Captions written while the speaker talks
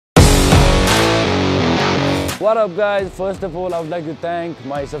What up guys, first of all I would like to thank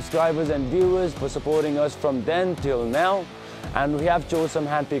my subscribers and viewers for supporting us from then till now, and we have chose some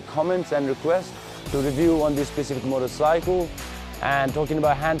handpicked comments and requests to review on this specific motorcycle. And talking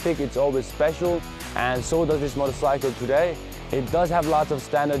about handpick, it's always special, and so does this motorcycle today. It does have lots of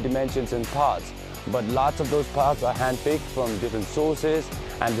standard dimensions and parts, but lots of those parts are handpicked from different sources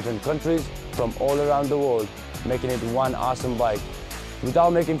and different countries from all around the world, making it one awesome bike.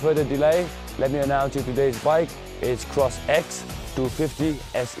 Without making further delay, let me announce you today's bike. It's Cross X 250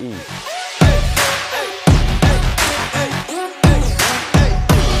 SE.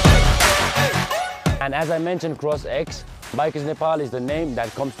 And as I mentioned, Cross X, Bikerzrevs Nepal is the name that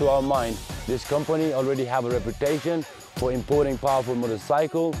comes to our mind. This company already have a reputation for importing powerful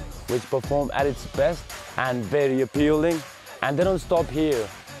motorcycles which perform at its best and very appealing. And they don't stop here.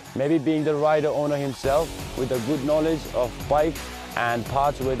 Maybe being the rider owner himself with a good knowledge of bike and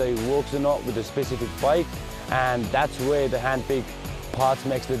parts, whether it works or not with a specific bike, and that's where the handpick parts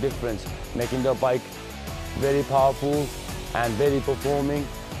makes the difference, making the bike very powerful and very performing,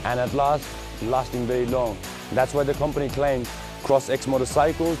 and at last lasting very long. That's why the company claims Cross X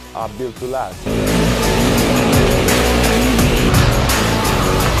motorcycles are built to last.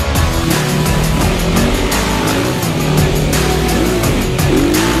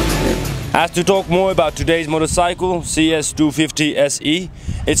 As to talk more about today's motorcycle, CS250 SE,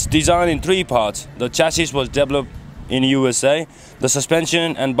 it's designed in 3 parts. The chassis was developed in USA, the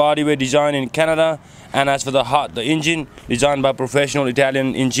suspension and body were designed in Canada, and as for the heart, the engine, designed by professional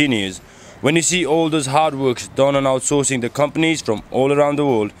Italian engineers. When you see all those hard works done on outsourcing the companies from all around the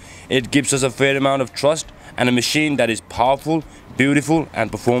world, it gives us a fair amount of trust and a machine that is powerful, beautiful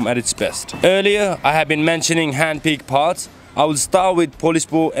and perform at its best. Earlier, I have been mentioning handpicked parts. I will start with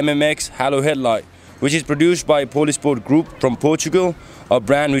Polisport MMX Halo Headlight, which is produced by Polisport Group from Portugal, a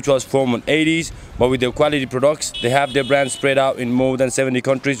brand which was formed in the 80s, but with their quality products, they have their brand spread out in more than 70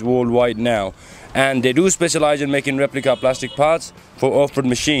 countries worldwide now. And they do specialize in making replica plastic parts for off-road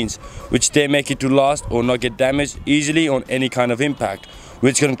machines, which they make it to last or not get damaged easily on any kind of impact,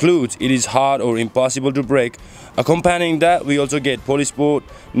 which concludes it is hard or impossible to break. Accompanying that, we also get Polisport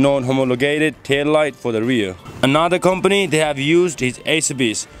non-homologated tail light for the rear. Another company they have used is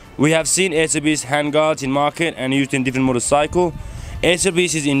Bikerzrevs. We have seen Bikerzrevs handguards in market and used in different motorcycles.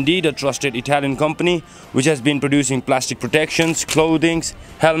 Bikerzrevs is indeed a trusted Italian company which has been producing plastic protections, clothing,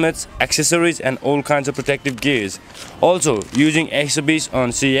 helmets, accessories and all kinds of protective gears. Also, using Bikerzrevs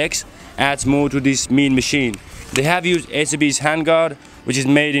on CX adds more to this mean machine. They have used Bikerzrevs handguard, which is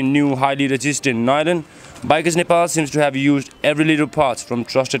made in new highly resistant nylon. Bikerzrevs Nepal seems to have used every little parts from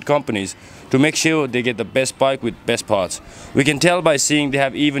trusted companies to make sure they get the best bike with best parts. We can tell by seeing they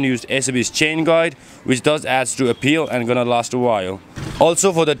have even used Bikerzrevs chain guide, which does adds to appeal and gonna last a while.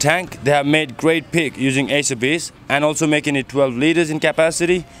 Also for the tank, they have made great pick using Bikerzrevs and also making it 12 liters in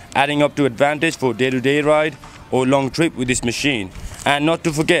capacity, adding up to advantage for day-to-day ride or long trip with this machine. And not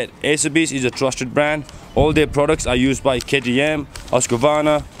to forget, Bikerzrevs is a trusted brand. All their products are used by KTM,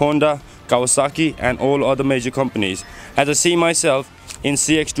 Husqvarna, Honda, Kawasaki and all other major companies. As I see myself in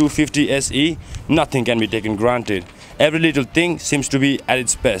CX250 SE, nothing can be taken granted. Every little thing seems to be at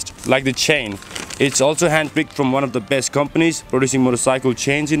its best, like the chain. It's also handpicked from one of the best companies producing motorcycle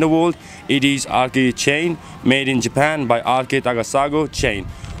chains in the world. It is RK chain, made in Japan by RK Takasago chain,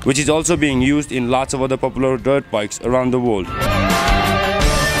 which is also being used in lots of other popular dirt bikes around the world.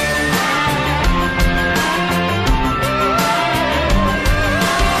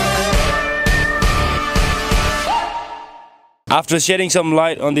 After shedding some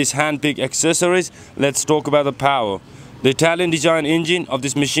light on these handpicked accessories, let's talk about the power. The Italian design engine of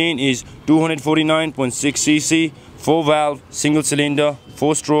this machine is 249.6 cc, 4-valve, single-cylinder,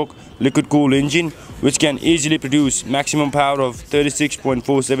 4-stroke, liquid-cooled engine, which can easily produce maximum power of 36.47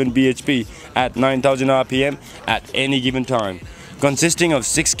 bhp at 9000 rpm at any given time. Consisting of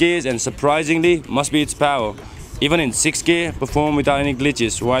 6 gears and surprisingly must be its power. Even in 6th gear, perform without any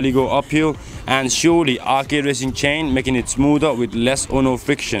glitches while you go uphill, and surely RK racing chain making it smoother with less or no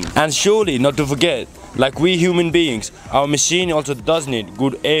friction. And surely not to forget, like we human beings, our machine also does need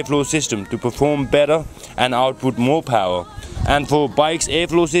good airflow system to perform better and output more power. And for bike's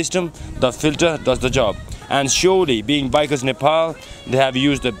airflow system, the filter does the job. And surely, being Bikerzrevs Nepal, they have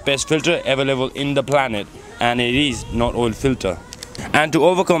used the best filter available in the planet, and it is not oil filter. And to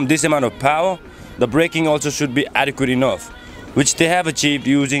overcome this amount of power, the braking also should be adequate enough, which they have achieved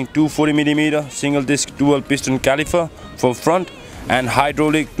using 240mm single disc dual piston caliper for front and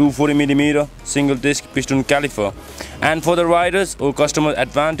hydraulic 240mm single disc piston caliper. And for the riders or customer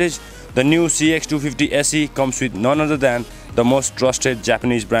advantage, the new CX250 SE comes with none other than the most trusted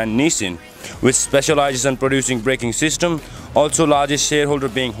Japanese brand Nissin, which specializes in producing braking system. Also largest shareholder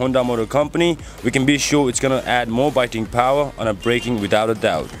being Honda Motor Company, we can be sure it's gonna add more biting power on a braking without a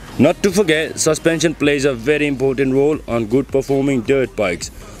doubt. Not to forget, suspension plays a very important role on good performing dirt bikes,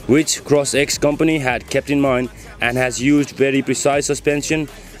 which CrossX company had kept in mind and has used very precise suspension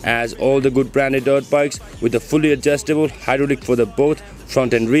as all the good branded dirt bikes with a fully adjustable hydraulic for the both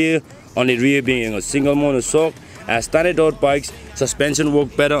front and rear, only rear being a single monoshock. As standard dirt bikes, suspension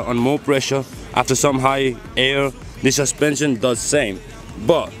work better on more pressure. After some high air, the suspension does same.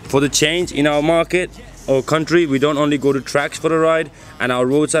 But for the change in our market or country, we don't only go to tracks for a ride, and our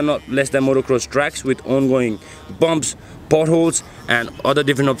roads are not less than motocross tracks with ongoing bumps, potholes and other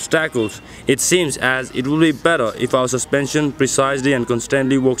different obstacles. It seems as it will be better if our suspension precisely and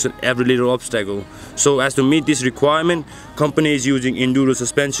constantly works on every little obstacle. So as to meet this requirement, company is using enduro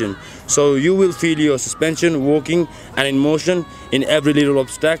suspension. So you will feel your suspension working and in motion in every little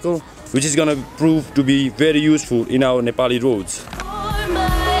obstacle, which is gonna prove to be very useful in our Nepali roads.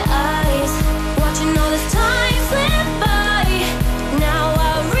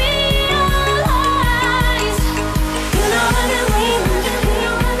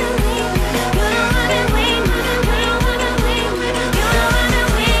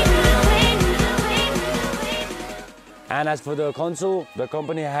 And as for the console, the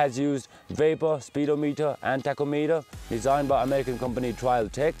company has used vapor, speedometer and tachometer designed by American company Trial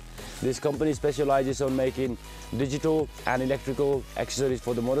Tech. This company specializes on making digital and electrical accessories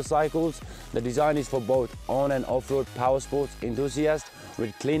for the motorcycles. The design is for both on and off-road power sports enthusiasts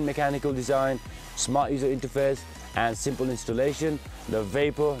with clean mechanical design, smart user interface and simple installation. The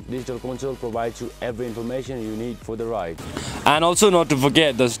Vapor digital console provides you every information you need for the ride. And also not to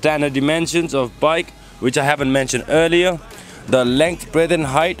forget the standard dimensions of bike, which I haven't mentioned earlier. The length, breadth and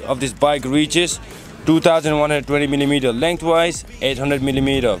height of this bike reaches 2120mm lengthwise,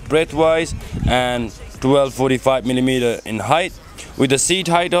 800mm breadthwise and 1245mm in height, with a seat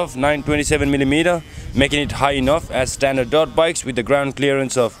height of 927mm, making it high enough as standard dirt bikes with the ground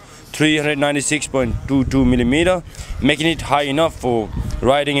clearance of 396.22mm, making it high enough for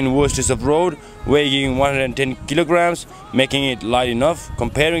riding in worstest of road, weighing 110 kilograms, making it light enough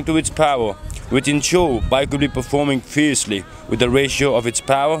comparing to its power, which ensure bike will be performing fiercely with the ratio of its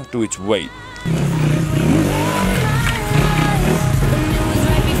power to its weight.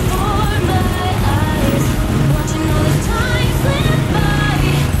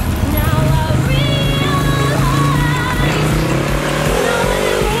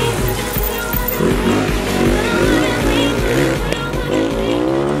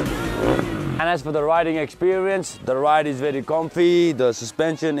 And as for the riding experience, the ride is very comfy, the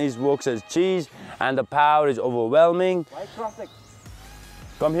suspension works as cheese, and the power is overwhelming.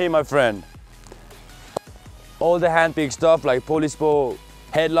 Come here, my friend. All the hand-picked stuff like Polisport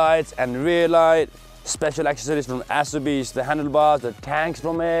headlights and rear light, special accessories from Asobi's, the handlebars, the tanks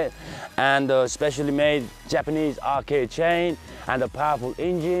from it, and the specially made Japanese arcade chain, and the powerful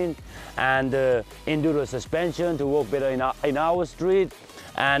engine, and the enduro suspension to work better in our street.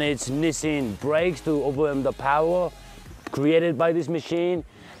 And it's Nissin brakes to overwhelm the power created by this machine.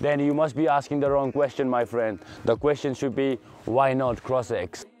 Then you must be asking the wrong question, my friend. The question should be, why not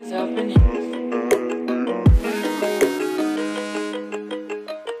CrossX?